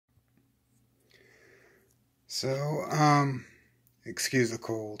So, excuse the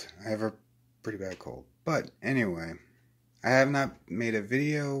cold. I have a pretty bad cold. But anyway, I have not made a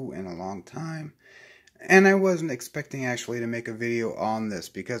video in a long time. And I wasn't expecting actually to make a video on this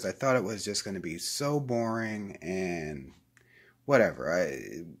because I thought it was just going to be so boring and whatever.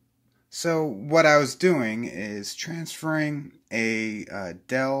 So what I was doing is transferring a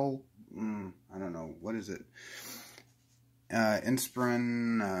Dell, I don't know, what is it?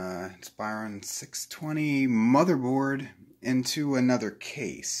 Inspiron 620 motherboard into another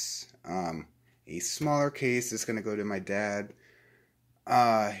case. A smaller case is going to go to my dad.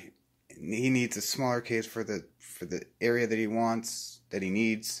 He needs a smaller case for the area that he wants, that he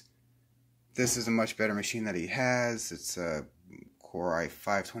needs. This is a much better machine that he has. It's a Core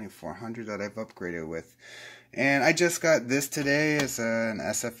i5-2400 that I've upgraded with. And I just got this today as an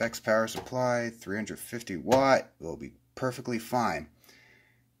SFX power supply, 350 watt. It will be perfectly fine.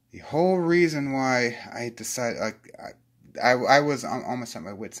 The whole reason why I decided, I was almost at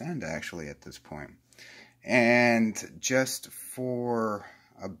my wit's end actually at this point. And just for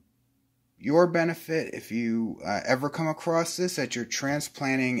your benefit, if you ever come across this, that you're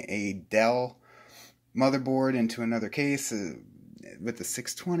transplanting a Dell motherboard into another case with the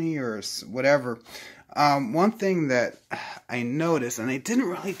 620 or whatever, one thing that I noticed, and I didn't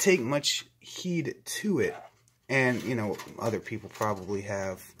really take much heed to it, and you know, other people probably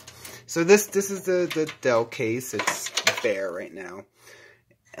have. So this is the Dell case. It's bare right now.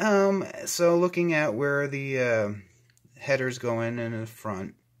 So looking at where the headers go in the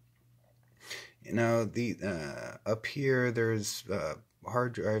front, you know, the up here there's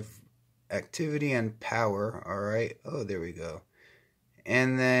hard drive activity and power. All right. Oh, there we go.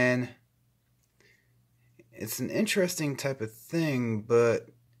 And then it's an interesting type of thing, but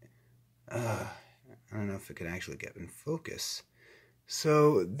I don't know if it can actually get in focus.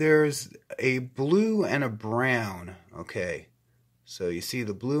 So there's a blue and a brown. Okay. So you see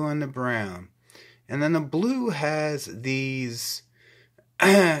the blue and the brown. And then the blue has these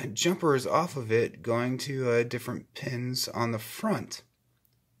jumpers off of it going to different pins on the front.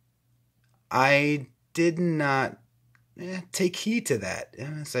 I did not take heed to that.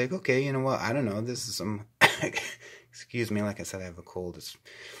 And it's like, okay, you know what? I don't know. This is some... excuse me, like I said, I have a cold.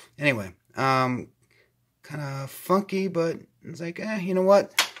 Anyway, kind of funky, but it's like, you know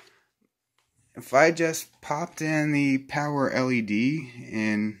what? If I just popped in the power LED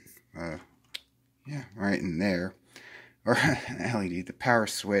in, yeah, right in there, or LED, the power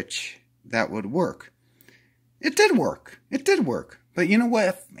switch, that would work. It did work. It did work. But you know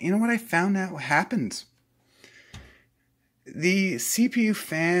what? You know what I found out happens? The CPU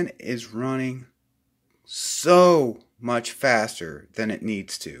fan is running so much faster than it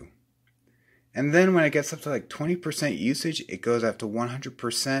needs to. And then when it gets up to like 20% usage, it goes up to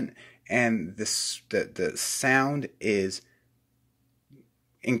 100%, and the sound is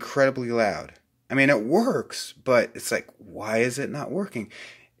incredibly loud. I mean, it works, but it's like, why is it not working?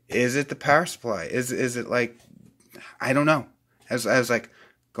 Is it the power supply? Is it like, I don't know. As I was like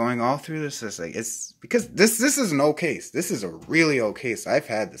going all through this, it's because this is an old case. This is a really old case. I've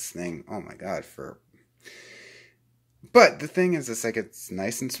had this thing, oh my god, but the thing is, it's like, it's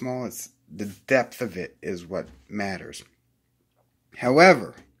nice and small. It's the depth of it is what matters.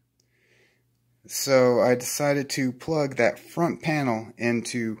 However, so I decided to plug that front panel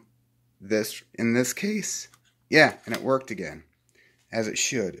into this, in this case. Yeah, and it worked again, as it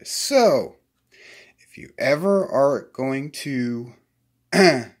should. So, if you ever are going to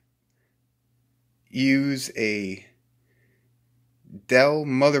use a Dell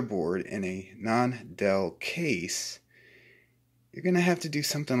motherboard in a non-Dell case, you're going to have to do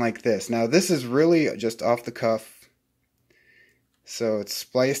something like this. Now, this is really just off the cuff. So it's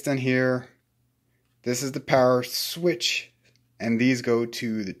spliced in here. This is the power switch, and these go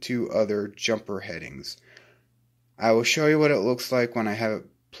to the two other jumper headings. I will show you what it looks like when I have it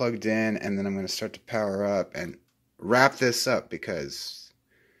plugged in, and then I'm going to start to power up and wrap this up, because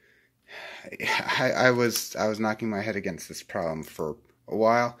I was knocking my head against this problem for a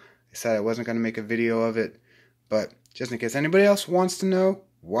while. I said I wasn't going to make a video of it, but just in case anybody else wants to know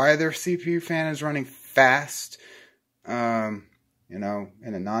why their CPU fan is running fast, you know,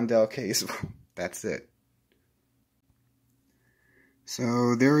 in a non-Dell case, that's it.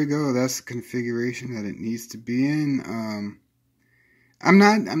 So there we go. That's the configuration that it needs to be in. I'm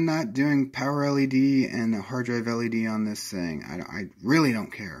not doing power LED and a hard drive LED on this thing. I really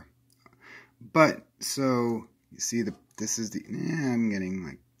don't care. But so you see this is the I'm getting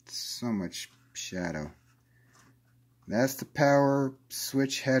like so much shadow. That's the power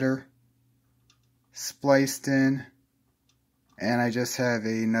switch header spliced in, and I just have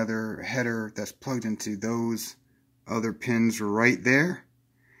another header that's plugged into those other pins right there,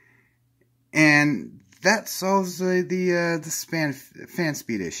 and that solves the fan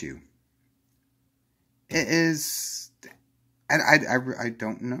speed issue. It is, I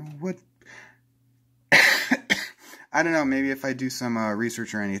don't know what. I don't know, maybe if I do some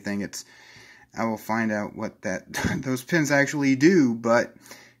research or anything, I will find out what those pins actually do, but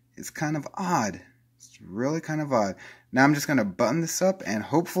it's kind of odd. It's really kind of odd. Now I'm just going to button this up, and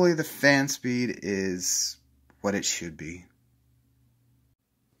hopefully the fan speed is what it should be.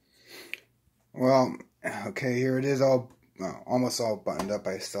 Well, okay, here it is, almost all buttoned up.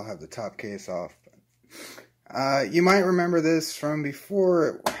 I still have the top case off. You might remember this from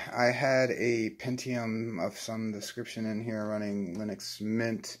before. I had a Pentium of some description in here running Linux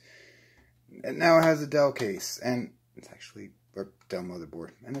Mint. And now it has a Dell case, and it's actually a Dell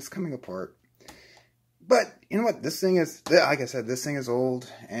motherboard, and it's coming apart. But, you know what, this thing is, like I said, this thing is old,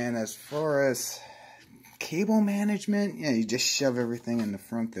 and as far as cable management, yeah, you just shove everything in the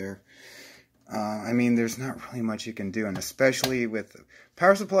front there. I mean, there's not really much you can do, and especially with a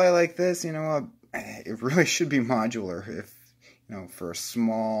power supply like this, you know, it really should be modular. If, you know, for a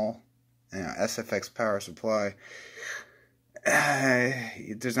small, you know, SFX power supply,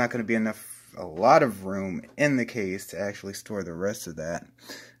 there's not going to be a lot of room in the case to actually store the rest of that.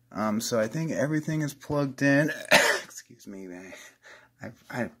 So I think everything is plugged in. Excuse me, man.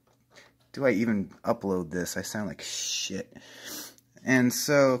 Do I even upload this? I sound like shit. And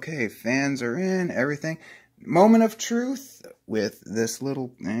so, okay, fans are in, everything. Moment of truth with this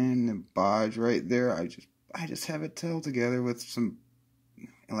little bodge right there. I just have it held together with some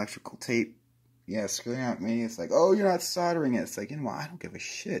electrical tape. Yeah, screaming at me. It's like, oh, you're not soldering it. It's like, you know what? I don't give a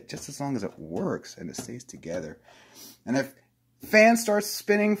shit. Just as long as it works and it stays together. And if fan starts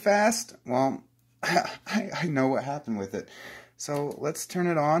spinning fast, well, I know what happened with it. So let's turn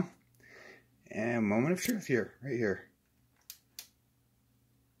it on. And moment of truth here, right here.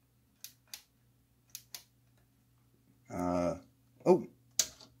 Oh,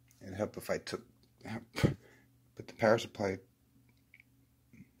 it'd help if I put the power supply.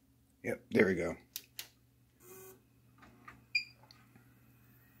 Yep, there we go.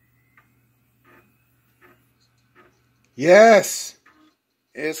 Yes,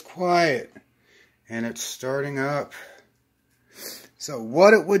 it's quiet, and it's starting up. So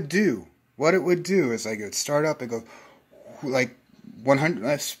what it would do is like it would start up and go like 100.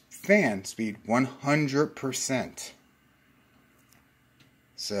 That's fan speed 100%.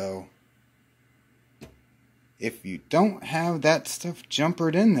 So if you don't have that stuff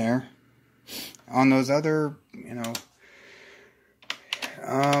jumpered in there on those other, you know,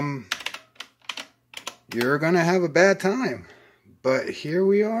 you're going to have a bad time. But here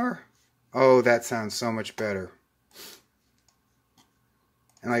we are. Oh, that sounds so much better.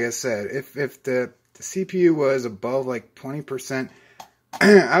 And like I said, if the CPU was above like 20%,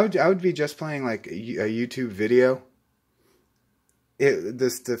 I would be just playing like a YouTube video.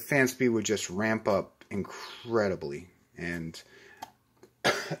 The fan speed would just ramp up incredibly, and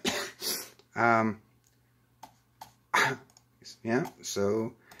yeah.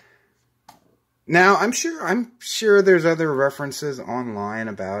 So now I'm sure there's other references online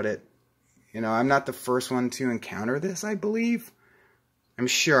about it. You know, I'm not the first one to encounter this, I believe. I'm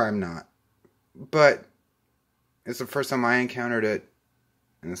sure I'm not, but it's the first time I encountered it,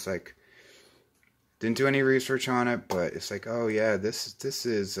 and it's like. Didn't do any research on it, but it's like, oh yeah, this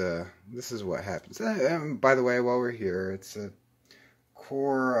is what happens. By the way, while we're here, it's a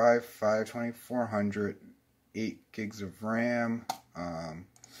Core i5 2400, 8 gigs of RAM. And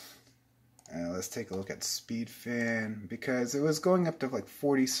let's take a look at speed fan, because it was going up to like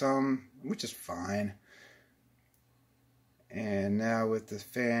 40 some, which is fine. And now with the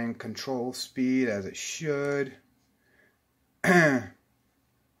fan control speed as it should. Oh,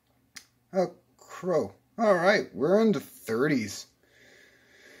 crow. Alright, we're in the 30s.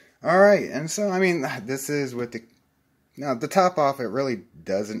 Alright, and so, I mean, this is with the... Now, the top off, it really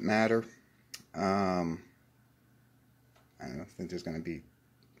doesn't matter. I don't think there's going to be...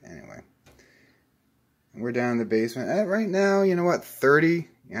 Anyway. We're down in the basement. Right now, you know what? 30.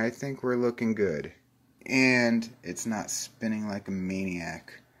 I think we're looking good. And it's not spinning like a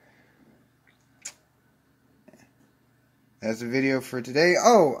maniac. That's the video for today.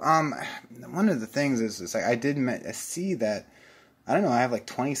 Oh, one of the things is like I did see that, I don't know, I have like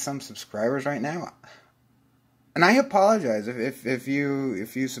 20 some subscribers right now. And I apologize if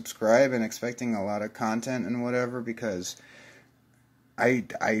you subscribe and expecting a lot of content and whatever, because I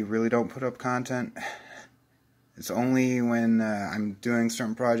really don't put up content. It's only when I'm doing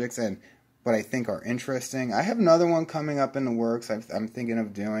certain projects, and but I think are interesting. I have another one coming up in the works I'm thinking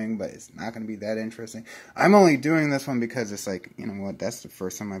of doing, but it's not going to be that interesting. I'm only doing this one because it's like, you know what, that's the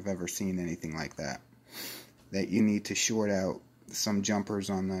first time I've ever seen anything like that. That you need to short out some jumpers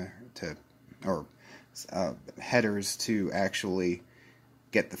on the, headers to actually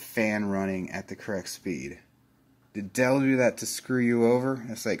get the fan running at the correct speed. Did Dell do that to screw you over?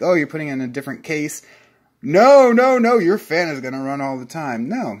 It's like, oh, you're putting it in a different case. No, your fan is going to run all the time.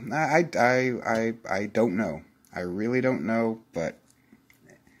 No, I don't know. I really don't know, but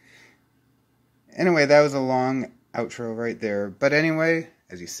anyway, that was a long outro right there. But anyway,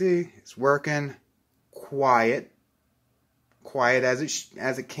 as you see, it's working. Quiet as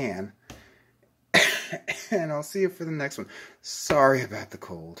it can. And I'll see you for the next one. Sorry about the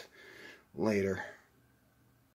cold. Later.